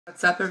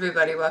What's up,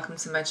 everybody? Welcome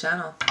to my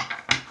channel.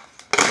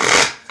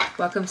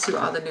 Welcome to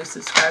all the new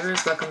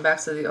subscribers. Welcome back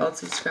to the old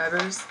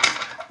subscribers.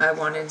 I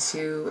wanted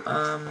to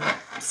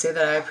say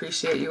that I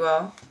appreciate you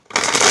all.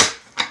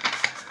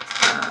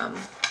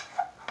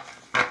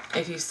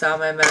 If you saw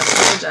my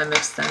message, I'm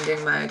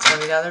extending my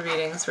 $20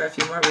 readings for a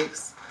few more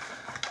weeks.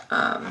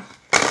 And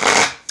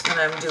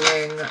I'm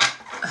doing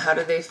How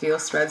Do They Feel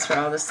spreads for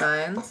all the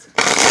signs.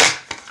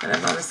 And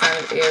I'm on the sign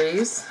of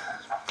Aries.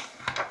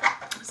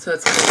 So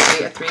it's going to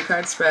be a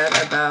 3-card spread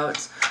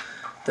about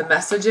the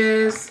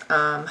messages,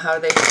 how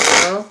they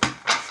feel,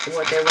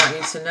 what they want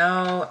you to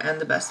know, and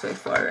the best way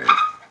forward.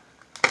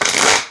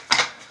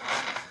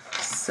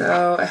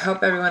 So I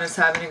hope everyone is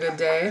having a good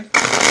day.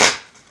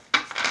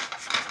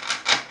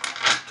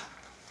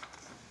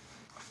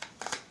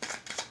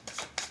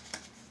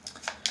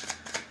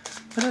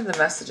 What are the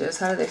messages?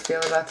 How do they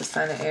feel about the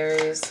sign of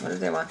Aries? What do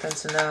they want them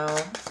to know?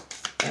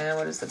 And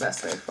what is the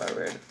best way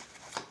forward?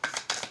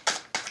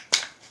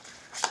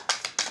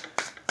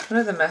 What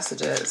are the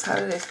messages? How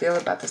do they feel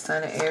about the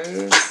sign of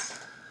Aries?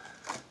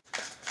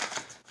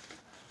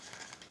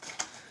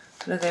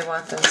 What do they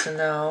want them to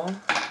know?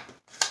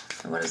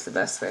 And what is the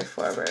best way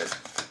forward?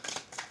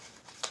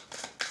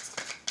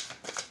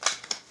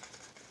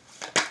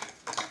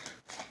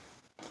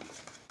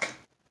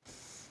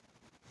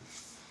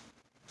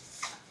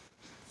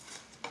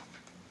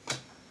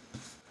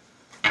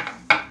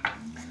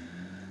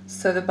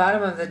 So the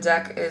bottom of the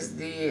deck is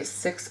the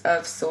 6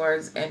 of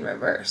Swords in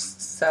reverse.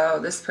 So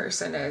this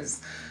person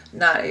is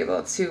not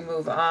able to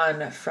move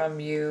on from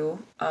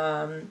you.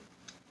 The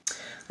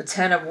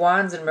 10 of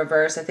Wands in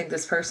reverse, I think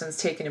this person's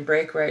taking a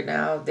break right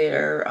now.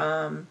 They're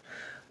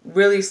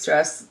really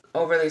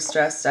overly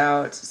stressed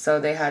out, so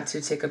they had to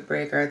take a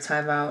break or a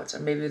timeout, or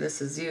maybe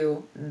this is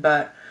you.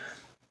 But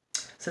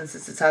since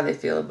this is how they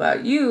feel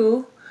about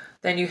you,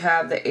 then you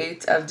have the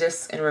 8 of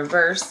Discs in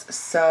reverse.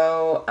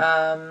 So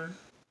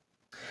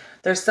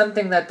there's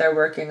something that they're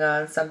working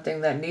on,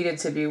 something that needed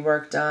to be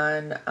worked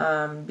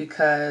on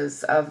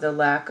because of the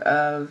lack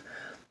of,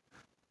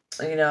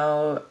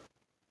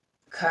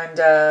 kind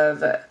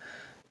of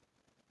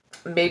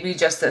maybe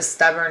just a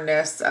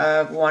stubbornness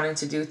of wanting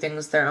to do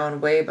things their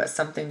own way, but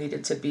something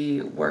needed to be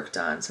worked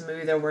on. So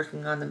maybe they're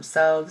working on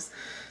themselves.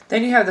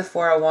 Then you have the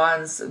 4 of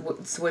Wands,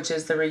 which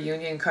is the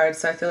reunion card.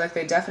 So I feel like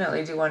they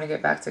definitely do want to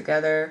get back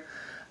together.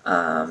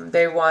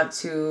 They want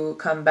to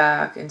come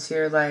back into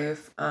your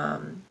life.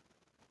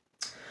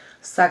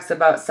 Sex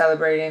about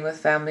celebrating with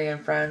family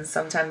and friends.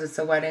 Sometimes it's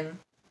a wedding.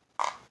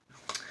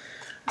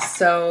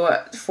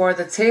 So for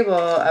the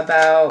table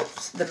about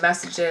the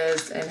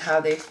messages and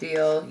how they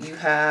feel, you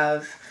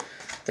have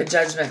the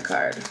Judgment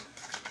card.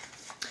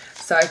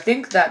 So I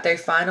think that they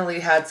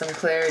finally had some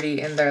clarity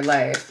in their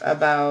life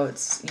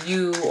about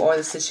you or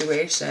the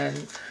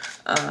situation.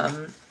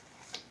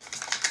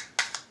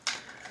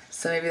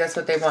 So maybe that's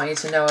what they want you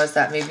to know, is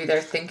that maybe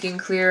they're thinking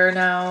clearer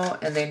now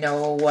and they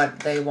know what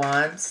they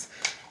want.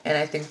 And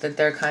I think that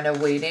they're kind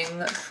of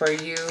waiting for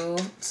you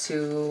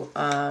to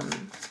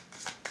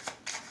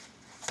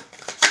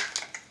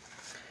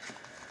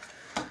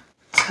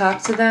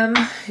talk to them.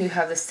 You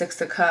have the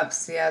 6 of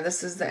Cups. Yeah,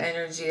 this is the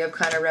energy of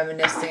kind of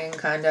reminiscing,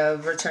 kind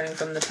of returning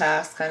from the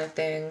past kind of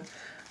thing.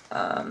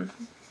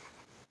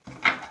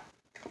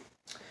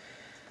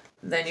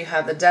 Then you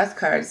have the Death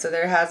card. So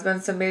there has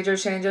been some major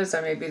changes,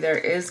 or maybe there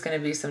is going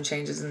to be some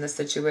changes in this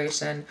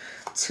situation.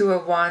 2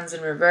 of Wands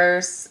in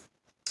reverse.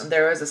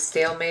 There was a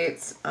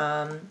stalemate.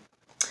 Then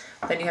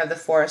you have the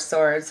 4 of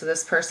Swords. So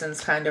this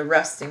person's kind of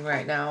resting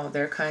right now.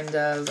 They're kind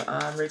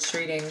of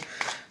retreating,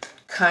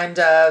 kind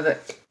of,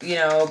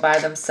 by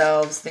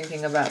themselves,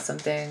 thinking about some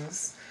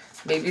things.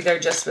 Maybe they're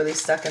just really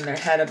stuck in their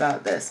head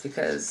about this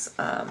because,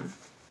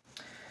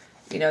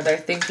 they're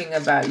thinking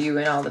about you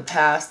in all the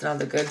past and all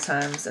the good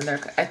times. And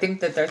I think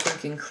that they're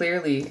thinking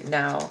clearly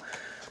now.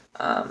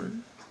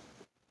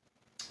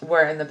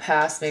 Where in the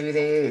past, maybe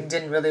they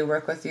didn't really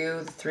work with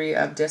you. The 3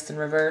 of Discs in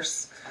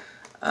reverse.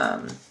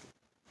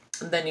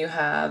 Then you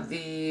have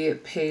the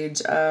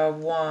Page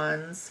of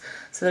Wands.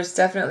 So there's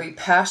definitely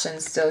passion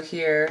still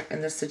here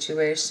in this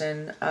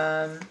situation.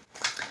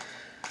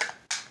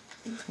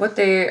 What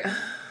they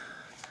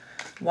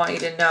want you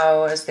to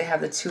know is they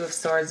have the 2 of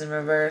Swords in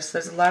reverse.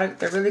 There's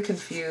they're really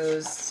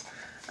confused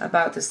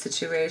about the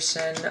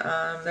situation.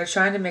 They're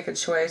trying to make a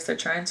choice. They're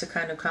trying to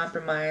kind of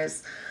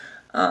compromise.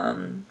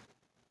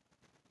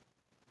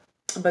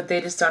 But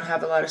they just don't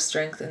have a lot of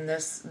strength in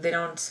this. They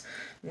don't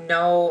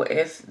know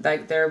if,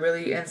 they're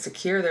really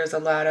insecure. There's a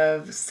lot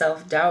of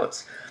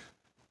self-doubt.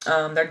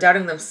 They're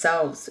doubting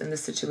themselves in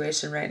this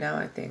situation right now,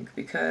 I think,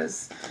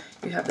 because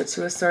you have the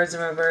 2 of Swords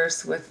in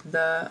reverse with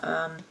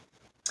the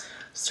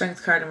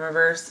Strength card in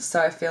reverse. So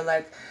I feel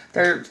like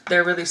they're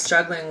really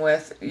struggling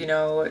with,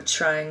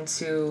 trying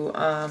to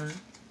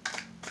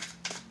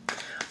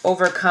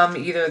overcome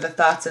either the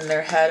thoughts in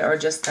their head or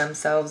just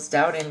themselves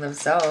doubting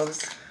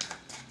themselves.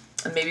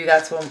 And maybe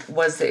that's what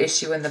was the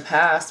issue in the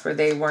past, where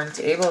they weren't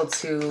able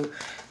to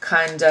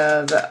kind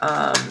of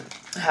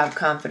have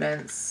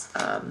confidence.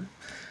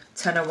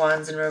 10 of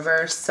Wands in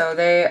reverse. So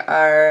they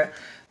are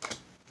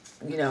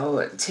you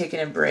know, taking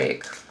a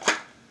break.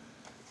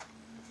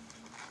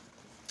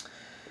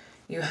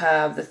 You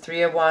have the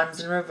Three of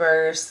Wands in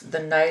reverse, the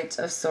Knight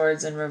of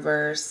Swords in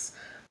reverse,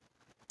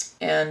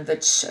 and I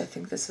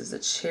think this is the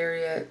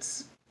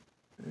Chariot.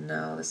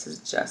 No, this is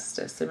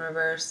Justice in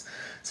reverse.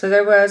 So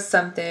there was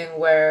something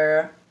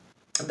where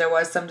there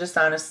was some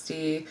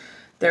dishonesty.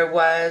 There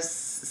was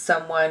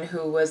someone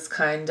who was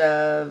kind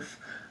of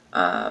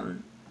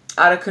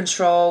out of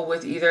control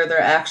with either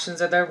their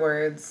actions or their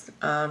words,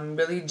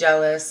 really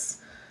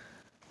jealous.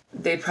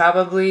 They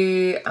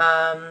probably,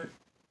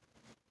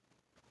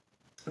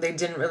 they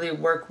didn't really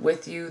work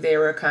with you. They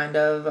were kind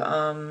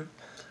of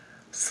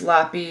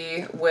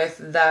sloppy with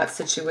that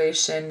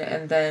situation,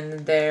 and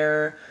then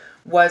there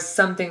was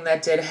something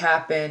that did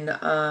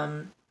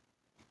happen,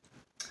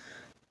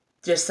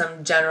 just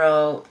some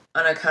general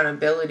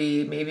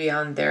unaccountability maybe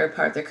on their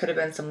part. There could have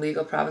been some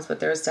legal problems,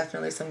 but there was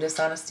definitely some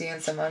dishonesty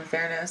and some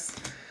unfairness.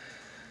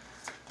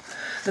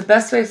 The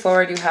best way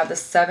forward, you have the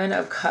Seven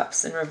of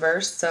Cups in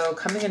reverse, so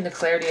coming into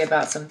clarity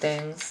about some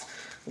things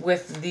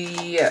with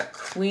the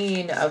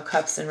Queen of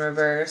Cups in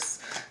reverse.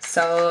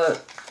 So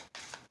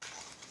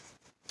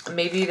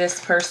maybe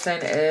this person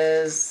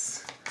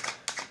is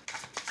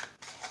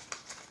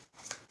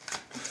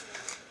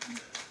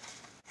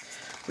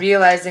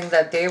realizing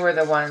that they were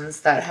the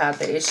ones that had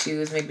the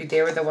issues. Maybe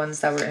they were the ones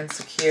that were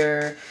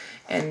insecure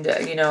and,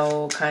 you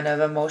know, kind of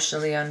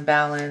emotionally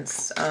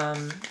unbalanced.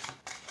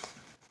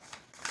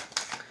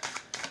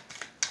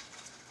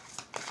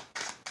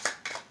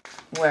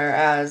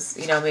 Whereas,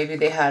 you know, maybe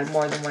they had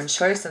more than one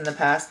choice in the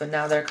past, but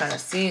now they're kind of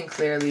seeing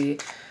clearly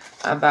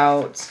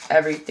about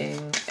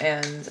everything,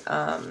 and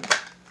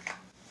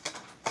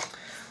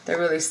they're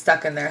really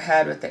stuck in their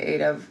head with the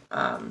Eight of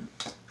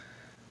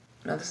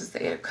no, this is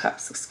the Eight of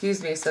Cups,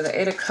 excuse me. So the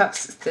Eight of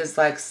Cups is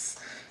like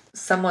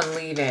someone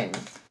leaving.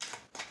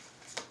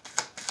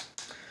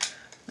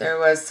 There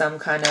was some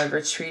kind of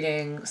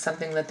retreating,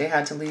 something that they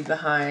had to leave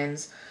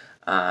behind.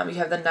 You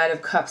have the Knight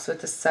of Cups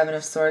with the Seven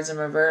of Swords in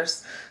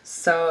reverse.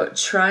 So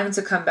trying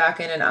to come back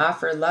in and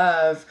offer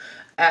love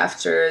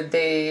after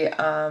they're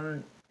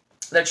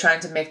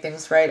trying to make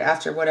things right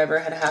after whatever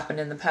had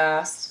happened in the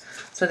past.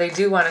 So they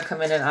do want to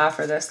come in and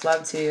offer this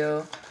love to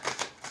you.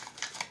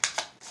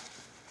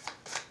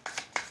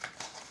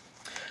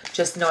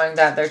 Just knowing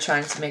that they're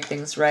trying to make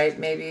things right,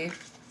 maybe.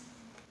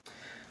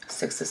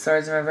 Six of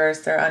Swords in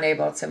reverse. They're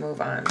unable to move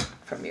on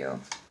from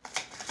you.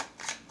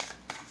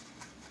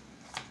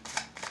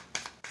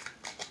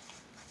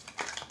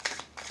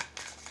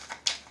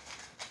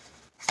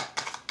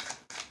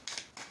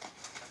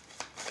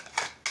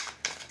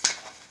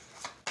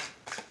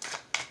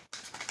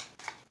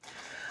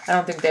 I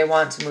don't think they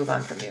want to move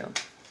on from you.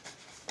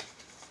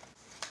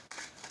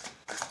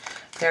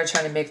 They're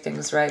trying to make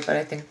things right, but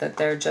I think that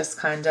they're just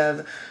kind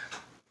of,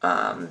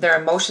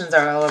 their emotions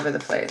are all over the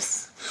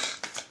place.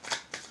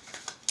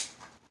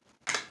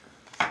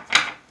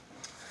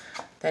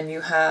 Then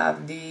you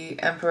have the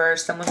Emperor.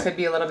 Someone could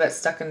be a little bit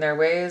stuck in their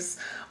ways,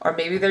 or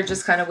maybe they're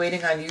just kind of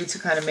waiting on you to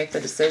kind of make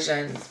the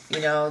decision.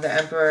 You know, the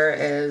Emperor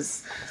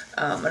is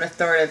an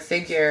authoritative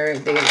figure.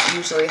 They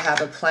usually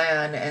have a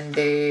plan, and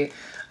they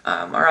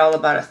are all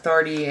about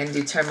authority and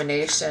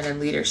determination and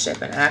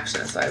leadership and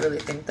action. So I really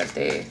think that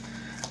they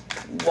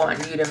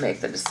want you to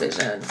make the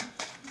decision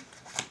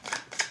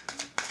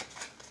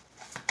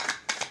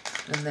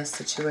in this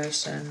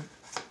situation.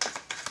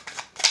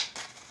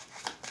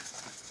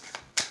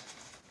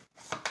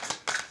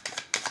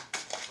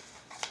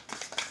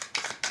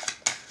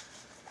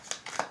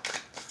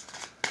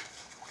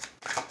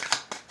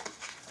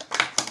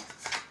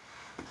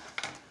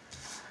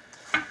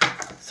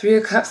 Three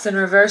of Cups in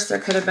reverse. There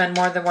could have been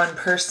more than one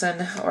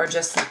person, or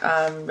just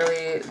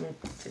really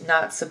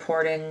not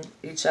supporting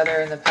each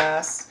other in the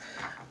past.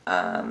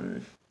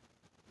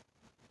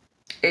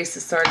 Ace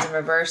of Swords in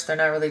reverse. They're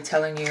not really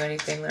telling you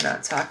anything. They're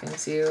not talking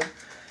to you.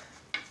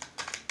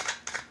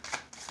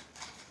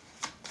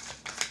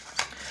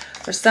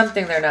 There's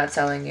something they're not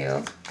telling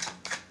you.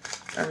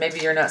 Or maybe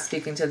you're not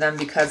speaking to them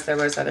because there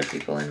was other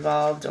people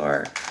involved,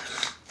 or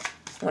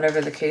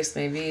whatever the case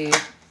may be.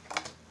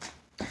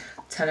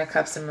 Ten of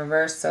Cups in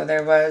reverse. So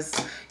there was,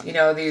 you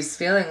know, these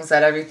feelings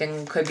that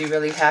everything could be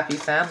really happy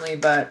family,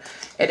 but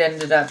it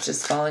ended up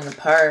just falling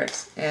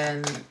apart,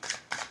 and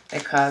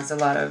it caused a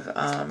lot of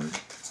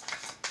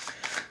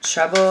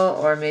trouble,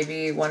 or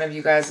maybe one of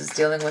you guys is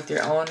dealing with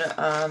your own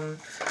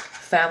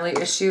family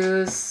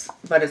issues,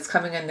 but it's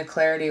coming into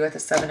clarity with the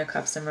Seven of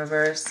Cups in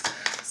reverse.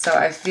 So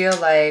I feel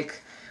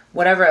like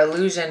whatever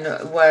illusion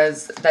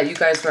was that you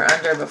guys were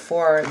under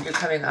before, you're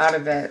coming out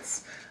of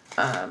it.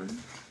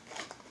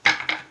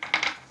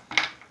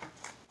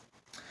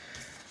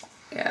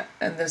 Yeah,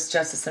 and this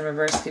Justice in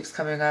reverse keeps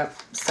coming up.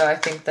 So I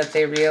think that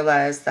they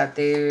realize that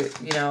they,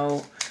 you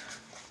know,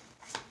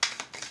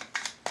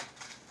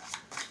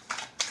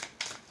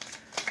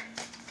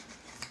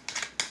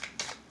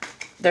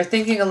 they're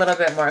thinking a little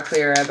bit more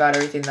clear about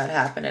everything that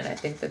happened, and I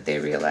think that they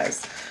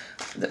realize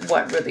that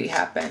what really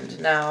happened.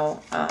 Now,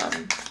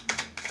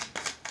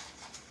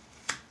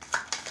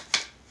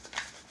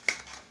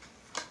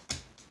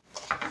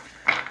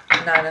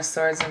 Nine of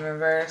Swords in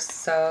reverse.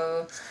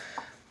 So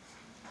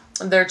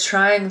they're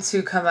trying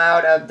to come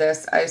out of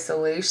this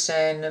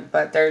isolation,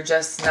 but they're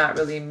just not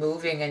really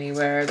moving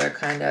anywhere. They're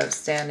kind of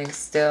standing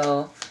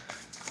still.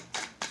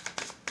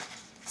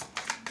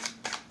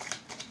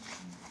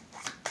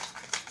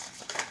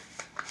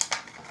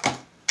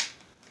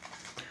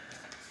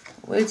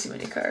 Way too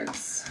many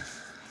cards.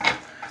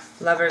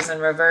 Lovers in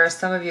reverse.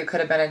 Some of you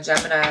could have been a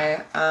Gemini.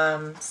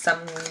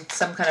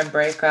 Some kind of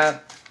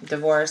breakup,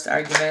 divorce,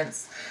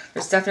 arguments.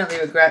 There's definitely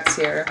regrets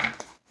here.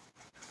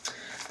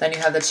 Then you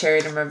have the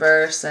Chariot in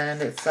reverse,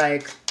 and it's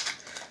like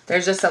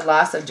there's just a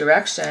loss of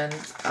direction.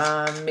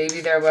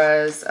 Maybe there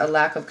was a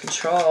lack of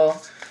control.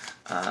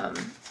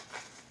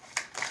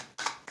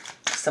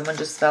 Someone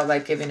just felt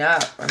like giving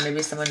up, or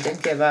maybe someone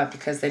did give up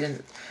because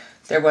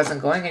there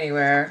wasn't going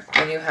anywhere.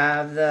 Then you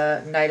have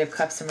the Knight of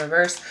Cups in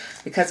reverse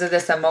because of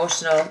this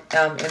emotional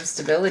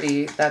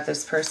instability that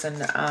this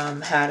person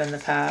had in the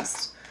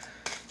past.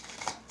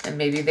 And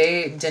maybe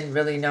they didn't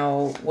really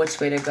know which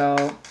way to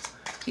go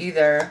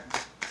either.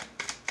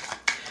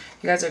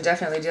 You guys are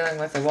definitely dealing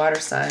with a water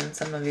sign,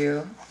 some of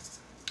you.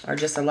 Or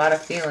just a lot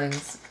of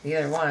feelings,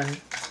 either one.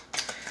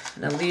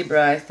 And a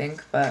Libra, I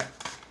think, but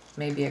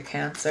maybe a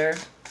Cancer.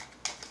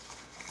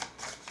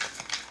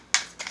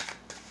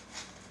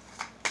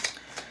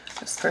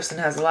 This person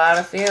has a lot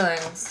of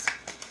feelings.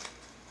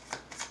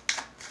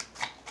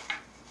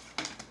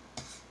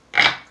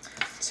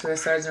 Two of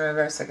Swords in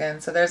reverse again.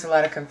 So there's a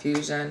lot of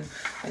confusion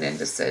and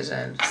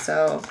indecision.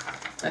 So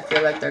I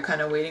feel like they're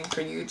kind of waiting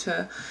for you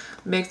to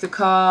make the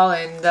call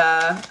and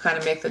kind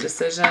of make the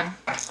decision.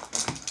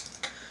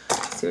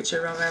 See what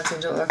your Romance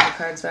Angel Oracle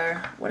cards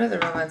are. What are the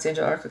Romance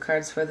Angel Oracle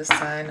cards for the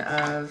sign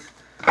of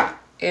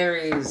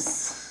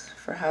Aries?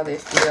 For how they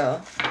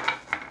feel.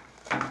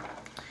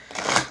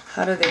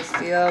 How do they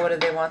feel? What do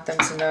they want them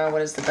to know?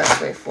 What is the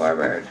best way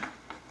forward?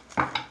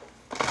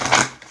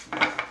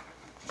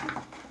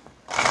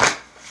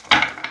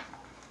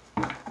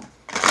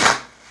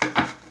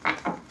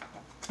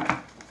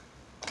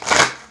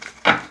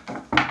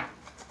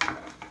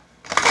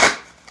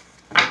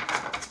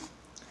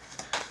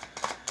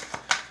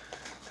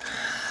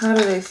 How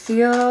do they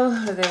feel?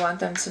 What do they want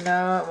them to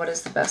know? What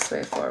is the best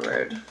way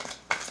forward?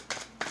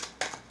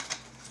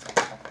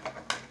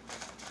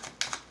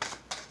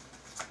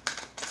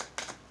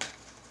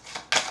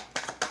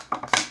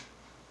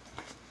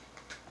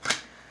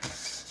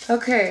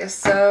 Okay,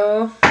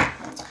 so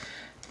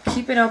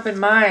keep an open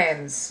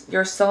mind.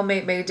 Your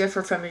soulmate may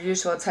differ from your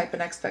usual type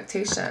and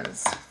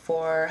expectations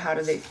for how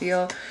do they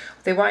feel.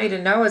 What they want you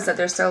to know is that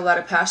there's still a lot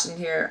of passion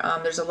here.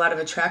 There's a lot of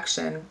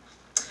attraction.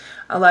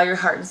 Allow your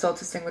heart and soul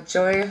to sing with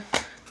joy.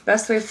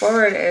 Best way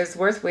forward is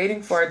worth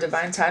waiting for.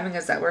 Divine timing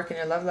is at work in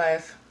your love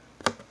life.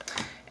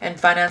 And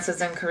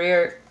finances and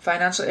career.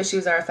 Financial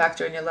issues are a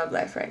factor in your love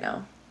life right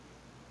now.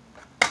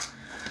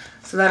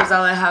 So that is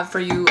all I have for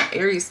you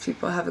Aries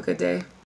people. Have a good day.